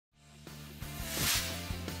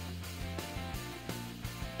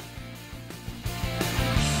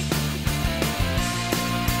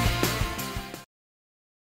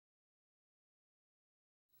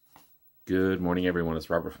Good morning, everyone. It's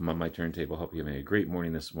Robert from On My Turntable. Hope you're having a great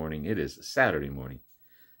morning this morning. It is Saturday morning.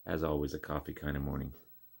 As always, a coffee kind of morning.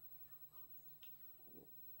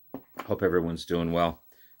 Hope everyone's doing well.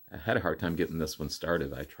 I had a hard time getting this one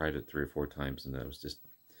started. I tried it 3 or 4 times, and I was just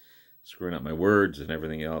screwing up my words and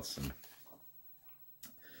everything else. And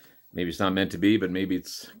maybe it's not meant to be, but maybe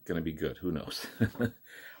it's going to be good. Who knows?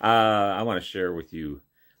 I want to share with you,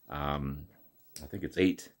 I think it's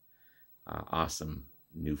 8 awesome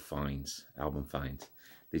new finds, album finds.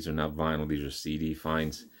 These are not vinyl, these are CD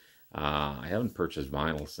finds. I haven't purchased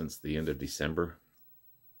vinyl since the end of December.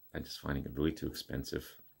 I'm just finding it way too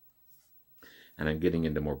expensive. And I'm getting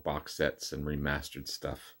into more box sets and remastered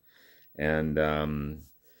stuff. And I'm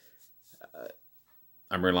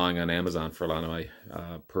relying on Amazon for a lot of my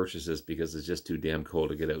purchases because it's just too damn cold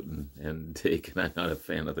to get out and take, and I'm not a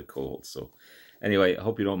fan of the cold. So anyway, I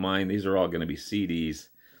hope you don't mind. These are all going to be CDs.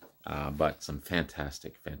 But some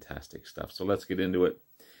fantastic stuff. So let's get into it.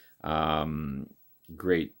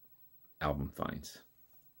 Great album finds.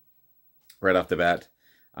 Right off the bat,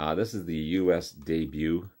 this is the U.S.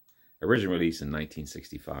 debut, original release in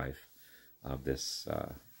 1965 of this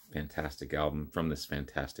fantastic album from this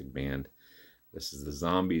fantastic band. This is the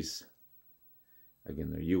Zombies.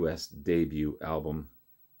 Again, their U.S. debut album.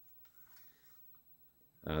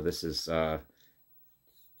 This is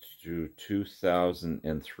through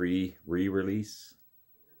 2003 re-release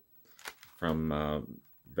from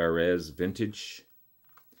Varese Vintage.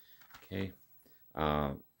 Okay,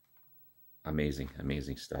 amazing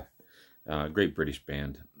stuff. Great British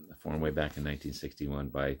band, formed way back in 1961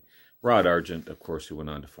 by Rod Argent, of course, who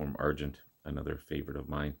went on to form Argent, another favorite of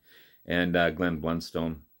mine, and Glenn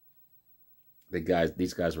Blunstone.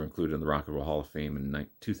 These guys were included in the Rock and Roll Hall of Fame in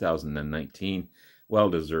 2019.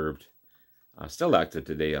 Well deserved. Still active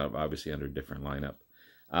today, obviously under a different lineup.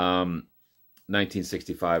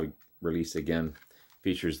 1965 release again,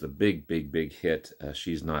 features the big hit,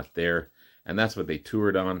 She's Not There. And that's what they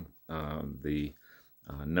toured on, the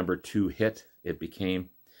 #2 hit it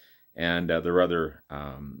became. And their other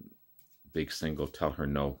big single, Tell Her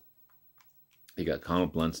No. You got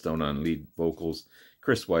Colin Blunstone on lead vocals,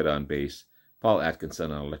 Chris White on bass, Paul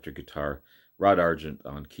Atkinson on electric guitar, Rod Argent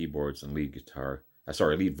on keyboards and lead guitar.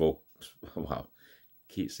 Lead vocals. Wow.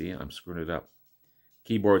 See, I'm screwing it up.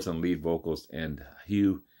 Keyboards and lead vocals, and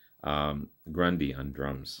Hugh Grundy on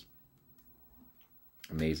drums.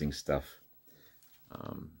 Amazing stuff.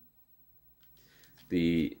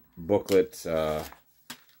 The booklet,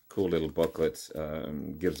 cool little booklet,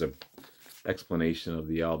 gives an explanation of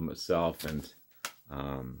the album itself, and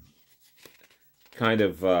kind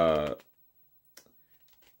of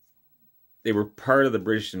they were part of the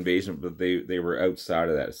British invasion, but they were outside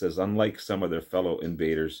of that. It says, unlike some of their fellow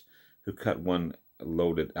invaders who cut one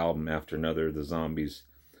loaded album after another, the Zombies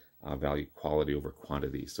valued quality over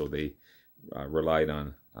quantity. So they relied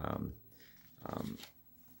on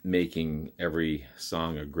making every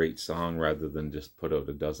song a great song rather than just put out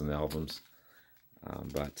a dozen albums.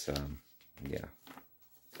 Yeah.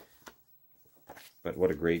 But what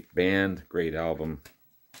a great band, great album,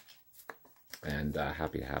 and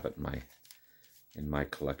happy to have it in my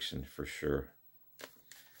collection for sure.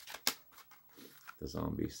 The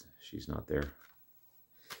Zombies, She's Not There.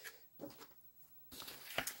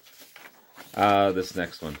 This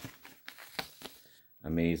next one,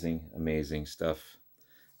 amazing stuff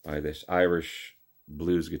by this Irish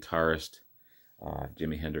blues guitarist.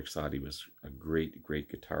 Jimi Hendrix thought he was a great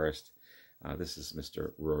guitarist. This is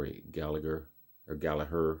Mr. Rory Gallagher, or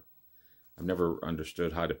Gallagher. I've never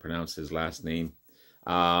understood how to pronounce his last name.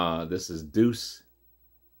 This is Deuce.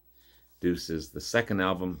 Deuce is the second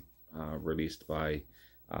album released by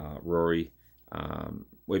Rory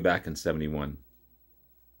way back in '71.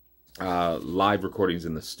 Live recordings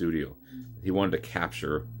in the studio. He wanted to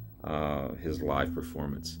capture his live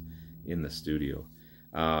performance in the studio.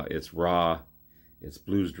 It's raw, it's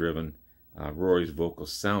blues driven. Rory's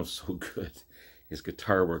vocals sound so good. His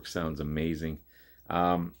guitar work sounds amazing.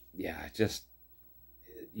 Yeah, just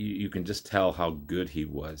you can just tell how good he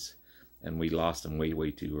was, and we lost him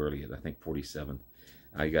way too early at, I think, 47.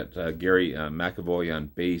 I got Gary McAvoy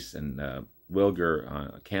on bass and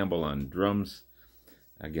Wilger Campbell on drums.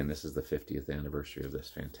 Again, this is the 50th anniversary of this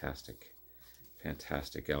fantastic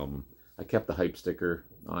album. I kept the hype sticker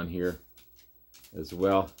on here as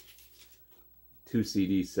well. 2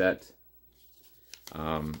 CD set.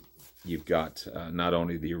 You've got not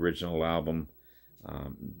only the original album,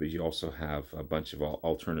 but you also have a bunch of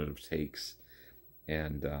alternative takes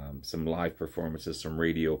and some live performances, some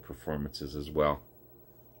radio performances as well.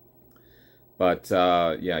 But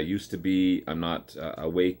yeah, used to be, I'm not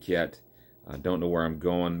awake yet. Don't know where I'm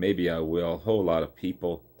going. Maybe I will. Whole lot of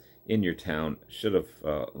people in your town. Should have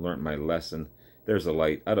learnt my lesson. There's a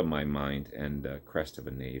light out of my mind, and crest of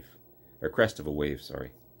a wave,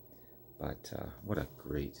 sorry. But what a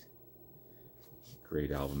great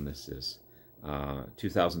album this is.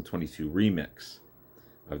 2022 remix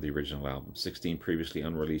of the original album. 16 previously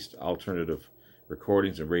unreleased alternative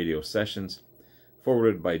recordings and radio sessions,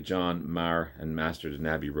 forwarded by John Marr and mastered in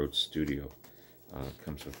Abbey Road Studio.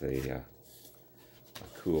 Comes with a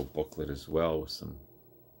cool booklet as well with some.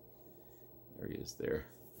 There he is there,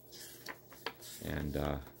 and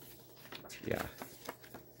yeah,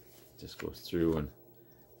 just goes through and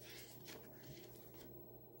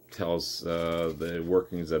tells the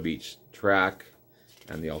workings of each track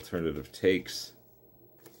and the alternative takes.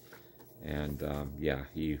 And yeah,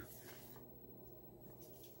 he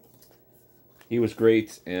was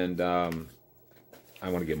great, and I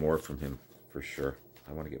want to get more from him for sure.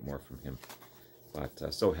 I want to get more from him,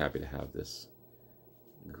 but so happy to have this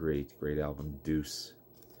great album, Deuce,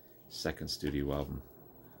 second studio album.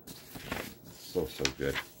 So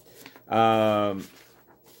good. I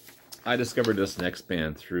discovered this next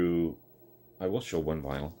band through, I will show one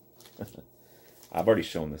vinyl. I've already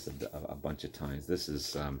shown this a bunch of times. This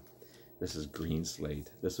is Greenslade.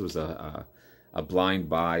 This was a blind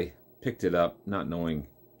buy. Picked it up not knowing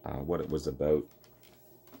what it was about.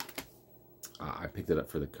 I picked it up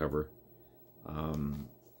for the cover.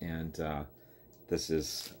 And this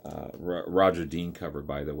is Roger Dean cover,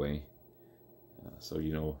 by the way. So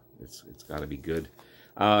you know it's got to be good.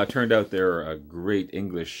 Turned out they're a great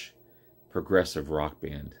English progressive rock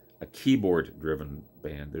band, a keyboard-driven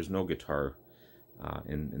band. There's no guitar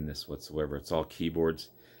in this whatsoever. It's all keyboards.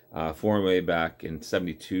 Formed way back in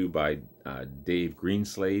 '72 by Dave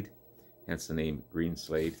Greenslade, hence the name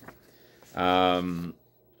Greenslade.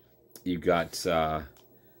 You got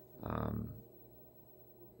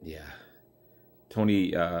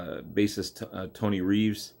bassist Tony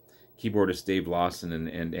Reeves, keyboardist Dave Lawson,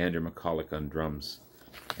 and Andrew McCulloch on drums.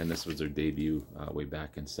 And this was their debut way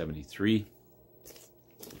back in '73.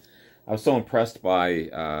 I was so impressed by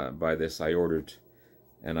this, I ordered,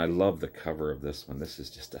 and I love the cover of this one. This is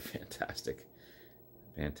just a fantastic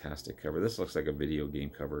cover. This looks like a video game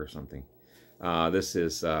cover or something. This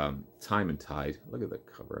is Time and Tide. Look at the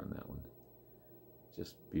cover on that one.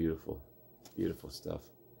 Just beautiful stuff.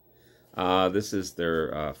 This is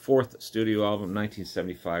their fourth studio album,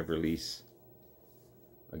 1975 release.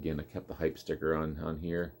 Again, I kept the hype sticker on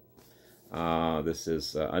here. This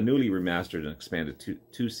is a newly remastered and expanded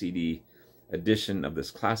two CD edition of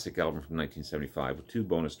this classic album from 1975 with 2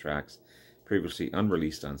 bonus tracks previously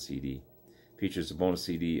unreleased on CD. Features a bonus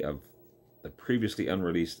CD of the previously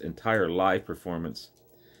unreleased entire live performance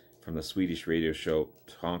from the Swedish radio show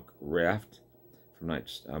Tonk Raft from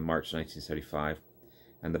March 1975.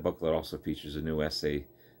 And the booklet also features a new essay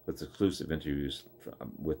with exclusive interviews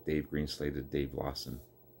with Dave Greenslade and Dave Lawson.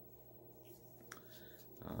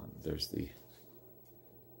 There's the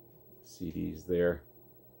CDs there.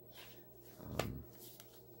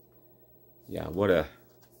 Yeah, what a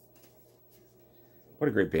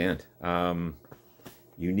great band.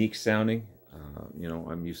 Unique sounding. You know,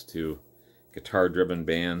 I'm used to guitar-driven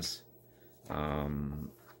bands,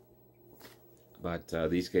 but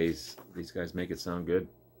these guys make it sound good.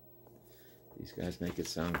 These guys make it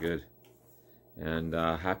sound good, and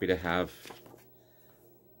happy to have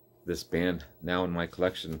this band now in my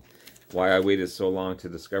collection. Why I waited so long to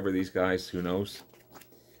discover these guys, who knows?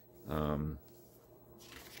 But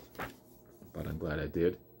I'm glad I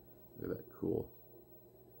did. Look at that cool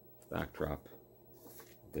backdrop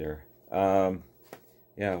there.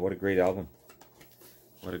 Yeah, what a great album.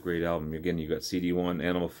 What a great album. Again, you got CD1,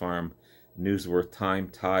 Animal Farm, Newsworth, Time,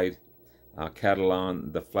 Tide,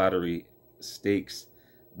 Catalan, The Flattery Stakes,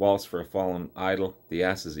 Waltz for a Fallen Idol, The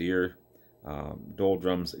Ass's Ear,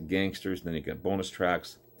 Doldrums, Gangsters. Then you got bonus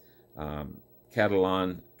tracks,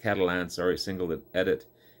 Catalan, single edit,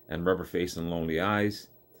 and Rubberface and Lonely Eyes.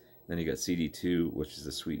 Then you got CD2, which is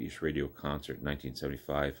the Swedish radio concert,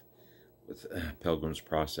 1975, with Pilgrim's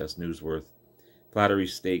Process, Newsworth, Flattery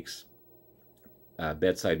Stakes,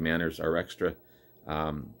 Bedside Manners are extra,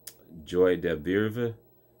 Joy de Vivre.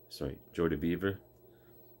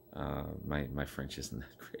 My French isn't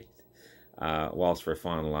that great. Waltz for a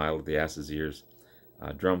Fallen Idol, The Ass's Ears,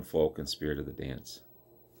 Drum Folk, and Spirit of the Dance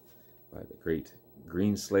by the great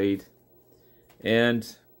Greenslade.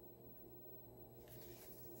 And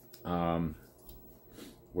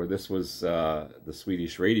where this was the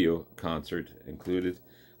Swedish radio concert included,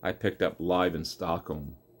 I picked up Live in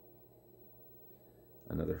Stockholm.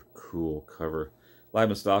 Another cool cover. Live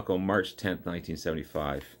in Stockholm, March 10th,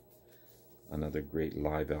 1975. Another great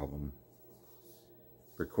live album.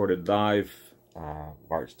 Recorded live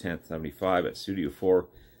March 10th, 75 at Studio 4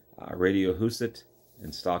 Radio Huset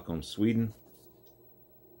in Stockholm, Sweden.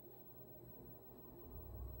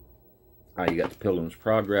 You got the Pilgrim's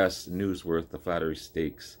Progress, Newsworth, The Flattery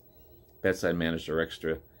Stakes, Bedside Manager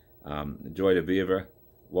Extra, Joy de Vivre,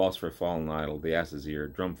 Waltz for a Fallen Idol, The Ass's Ear,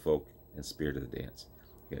 Drum Folk, and Spirit of the Dance.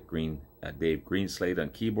 You got Dave Greenslade on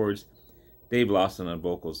keyboards, Dave Lawson on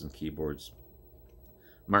vocals and keyboards,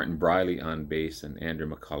 Martin Briley on bass, and Andrew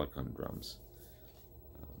McCulloch on drums.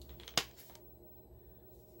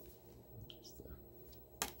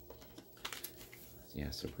 Yeah,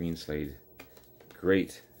 so Greenslade,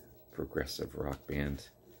 great progressive rock band,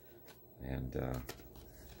 and it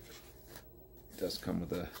does come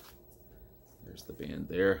with a, there's the band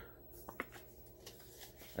there.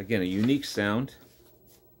 Again, a unique sound.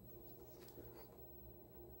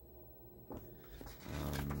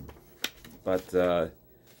 But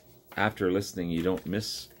after listening, you don't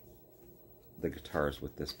miss the guitars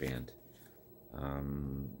with this band.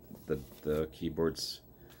 The keyboards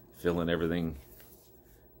fill in everything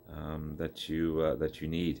that you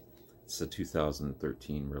need. It's a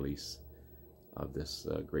 2013 release of this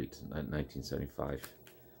great 1975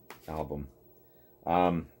 album.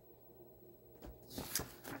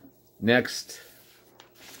 Next,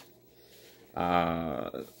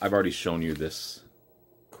 I've already shown you this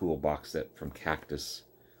cool box set from Cactus,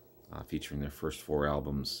 featuring their first 4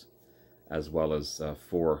 albums, as well as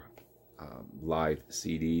 4 live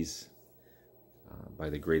CDs by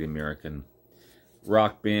the Great American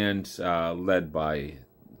Rock Band, led by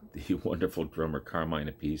the wonderful drummer Carmine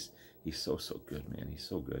Appice. He's so good, man. He's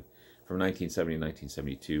so good. From 1970 to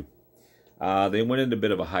 1972. They went into a bit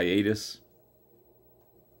of a hiatus.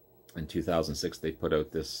 In 2006, they put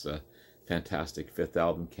out this fantastic 5th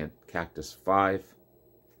album, Cactus 5.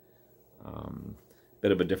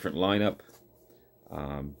 Bit of a different lineup,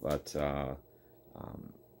 but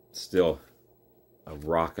still a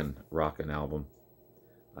rockin' album.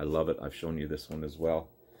 I love it. I've shown you this one as well.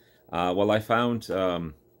 Well, I found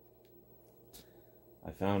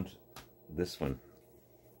this one.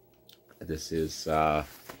 This is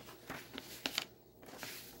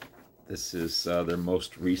their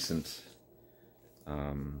most recent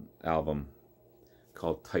album,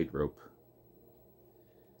 called Tightrope.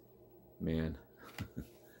 Man,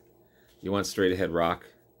 you want straight ahead rock?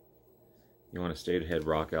 You want a straight ahead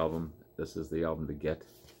rock album? This is the album to get.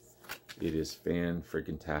 It is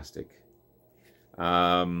fan-freaking-tastic.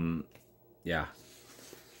 Yeah,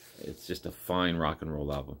 it's just a fine rock and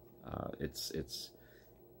roll album. It's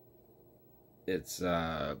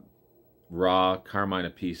raw.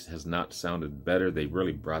 Carmine Appice has not sounded better. They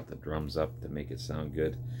really brought the drums up to make it sound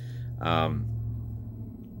good.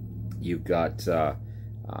 You've got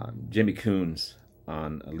Jimmy Coons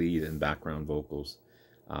on lead and background vocals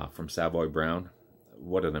from Savoy Brown.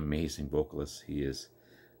 What an amazing vocalist he is.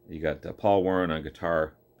 You got Paul Warren on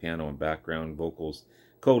guitar, piano, and background vocals.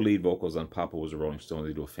 Co-lead vocals on Papa Was a Rolling Stone.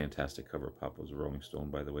 They do a fantastic cover of Papa Was a Rolling Stone,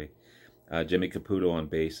 by the way. Jimmy Caputo on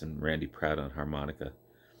bass and Randy Pratt on harmonica.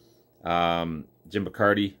 Jim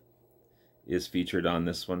McCarty is featured on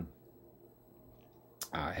this one.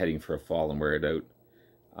 Heading for a Fall and Wear It Out.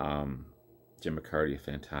 Jim McCarty, a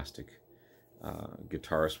fantastic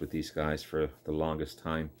guitarist with these guys for the longest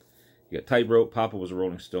time. You got Tightrope, Papa Was a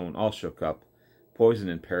Rolling Stone, All Shook Up, Poison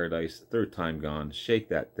in Paradise, Third Time Gone, Shake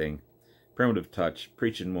That Thing, Primitive Touch,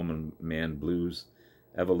 Preachin' Woman Man Blues,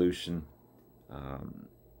 Evolution,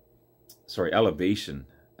 Elevation,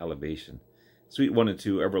 Sweet 1 and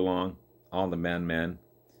 2, Everlong, All the Man.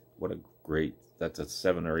 What a great, that's a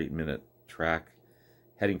 7 or 8 minute track.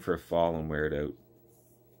 Heading for a Fall and Wear It Out.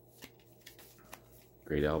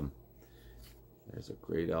 Great album. There's a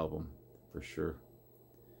great album for sure.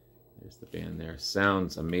 There's the band there.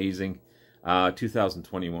 Sounds amazing.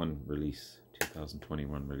 2021 release.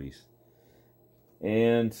 2021 release.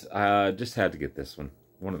 And just had to get this one.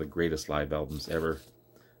 One of the greatest live albums ever.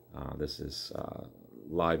 This is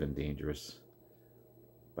Live and Dangerous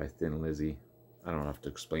by Thin Lizzy. I don't have to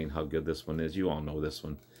explain how good this one is. You all know this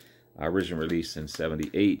one. Original release in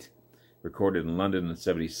 78. Recorded in London in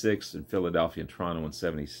 76. In Philadelphia and Toronto in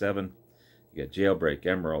 77. You got Jailbreak,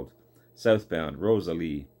 Emerald, Southbound,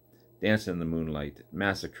 Rosalie, Dancing in the Moonlight,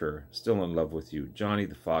 Massacre, Still in Love with You, Johnny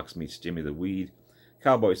the Fox Meets Jimmy the Weed,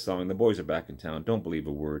 Cowboy Song, The Boys Are Back in Town, Don't Believe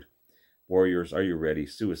a Word, Warriors, Are You Ready,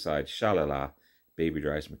 Suicide, Sha-La-La, Baby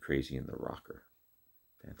Drives Me Crazy, and The Rocker.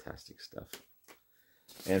 Fantastic stuff.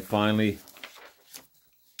 And finally,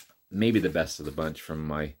 maybe the best of the bunch from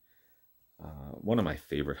my one of my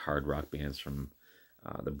favorite hard rock bands from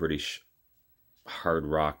the British hard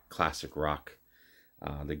rock, classic rock.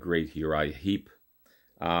 The great Uriah Heep.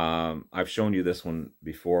 I've shown you this one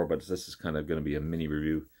before, but this is kind of going to be a mini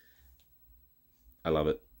review. I love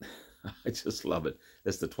it. I just love it.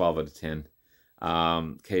 It's the 12 out of 10.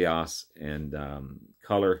 Chaos and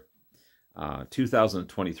color.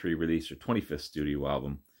 2023 release, or 25th studio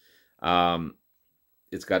album.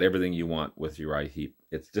 It's got everything you want with Uriah Heep.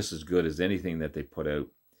 It's just as good as anything that they put out.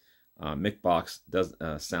 Mick Box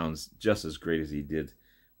sounds just as great as he did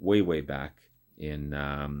way back in,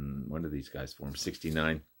 when did these guys form?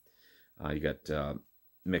 69. You got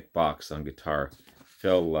Mick Box on guitar,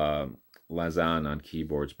 Phil Lazan on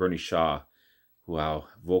keyboards, Bernie Shaw, wow,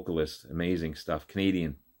 vocalist, amazing stuff,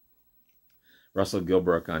 Canadian, Russell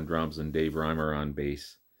Gilbrook on drums, and Dave Reimer on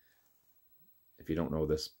bass. If you don't know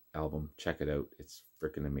this album, check it out. It's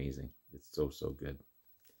freaking amazing. It's so good.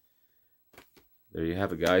 There you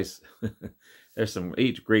have it, guys. There's some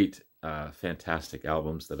 8 great, fantastic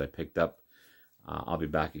albums that I picked up. I'll be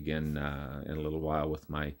back again in a little while with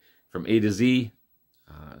my From A to Z,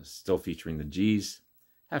 still featuring the G's.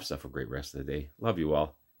 Have yourself a great rest of the day. Love you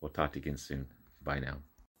all. We'll talk to you again soon. Bye now.